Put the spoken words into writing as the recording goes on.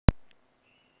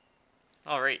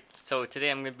Alright, so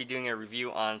today I'm going to be doing a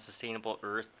review on Sustainable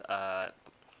Earth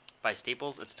by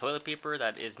Staples. It's toilet paper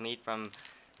that is made from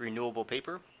renewable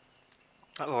paper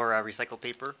or recycled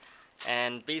paper.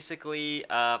 And basically,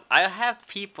 I have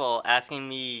people asking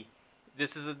me,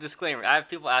 this is a disclaimer, I have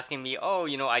people asking me, oh,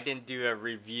 I didn't do a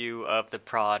review of the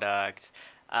product.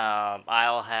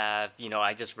 I'll have,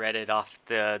 I just read it off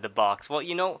the box. Well,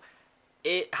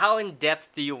 how in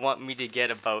depth do you want me to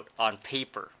get about on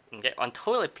paper? Okay, on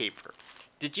toilet paper.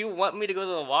 Did you want me to go to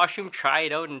the washroom, try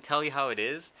it out, and tell you how it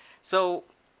is? So,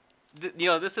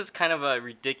 this is kind of a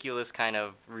ridiculous kind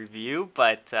of review,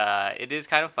 but it is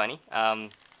kind of funny.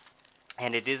 And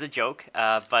it is a joke.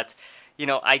 But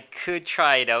I could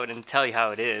try it out and tell you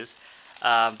how it is.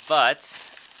 But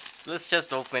let's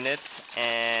just open it,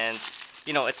 and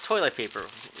it's toilet paper.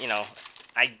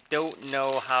 I don't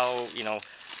know how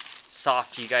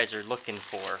soft you guys are looking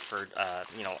for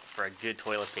a good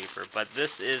toilet paper, but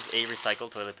this is a recycled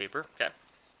toilet paper. Okay,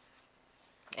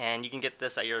 and you can get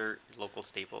this at your local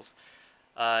Staples.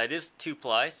 It is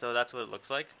 2-ply, so that's what it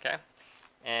looks like. Okay,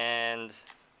 and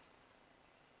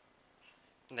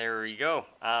there we go.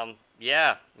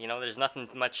 Yeah, there's nothing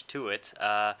much to it.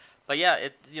 But yeah,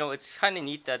 it's kind of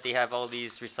neat that they have all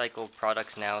these recycled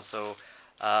products now. So,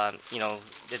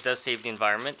 it does save the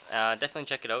environment. Definitely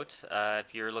check it out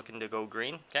if you're looking to go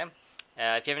green. Okay.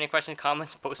 If you have any questions,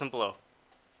 comments, post them below.